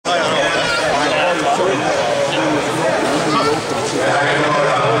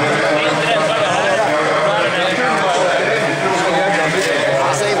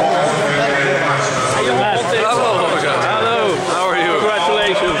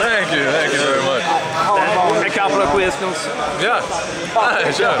questions? Yeah.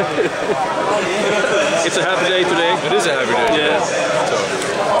 Sure. It's a happy day today. It is a happy day. Yeah. So.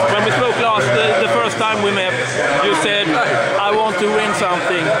 When we spoke last, the first time we met, you said, I want to win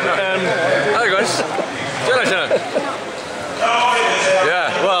something. Hi guys. Tjena.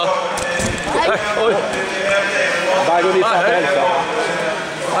 Yeah, well.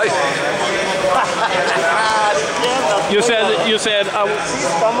 Hi. You said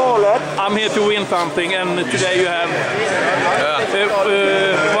I'm here to win something, and today you have.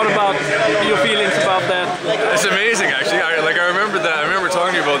 What about your feelings about that? It's amazing, actually. I remember that. I remember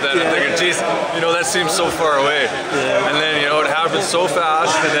talking to you about that. Yeah. I'm thinking, geez, that seems so far away. Yeah. And then, it happened so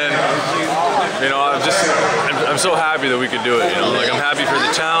fast, and then, I'm so happy that we could do it. I'm happy for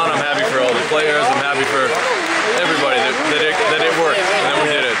the town. I'm happy for all the players. I'm happy for everybody that it worked, and then we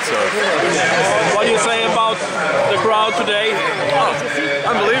did it. So. What do you say about the crowd today? Oh,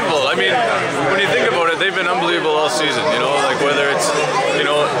 unbelievable. I mean, when you think about it, they've been unbelievable all season. Whether it's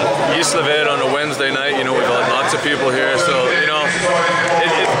Gislaved on a Wednesday night, we've had lots of people here. So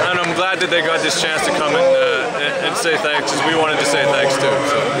and I'm glad that they got this chance to come and say thanks, because we wanted to say thanks too.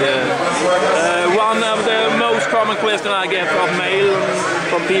 So. Yeah. One of the most common questions I get from mail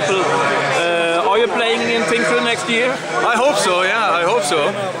from people. Are you playing in Tingsryd next year? I hope so, yeah, I hope so.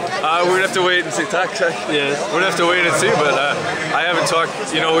 We'd have to wait and see. Yes. We'd have to wait and see, but I haven't talked,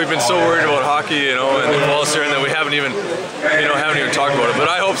 we've been so worried about hockey, and the balls here, and that we haven't even talked about it, but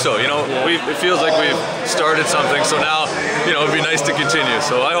I hope so. It feels like we've started something, so now, it'd be nice to continue,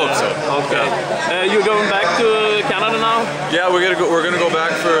 so I hope so. Okay. Yeah. You're going back to Canada now? Yeah, we're gonna go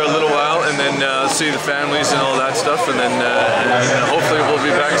back for a little while, and then see the families and all that stuff, and then hopefully we'll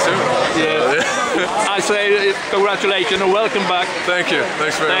be back soon. Yeah. I say congratulations and welcome back. Thank you.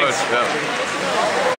 Thanks very much. Yeah.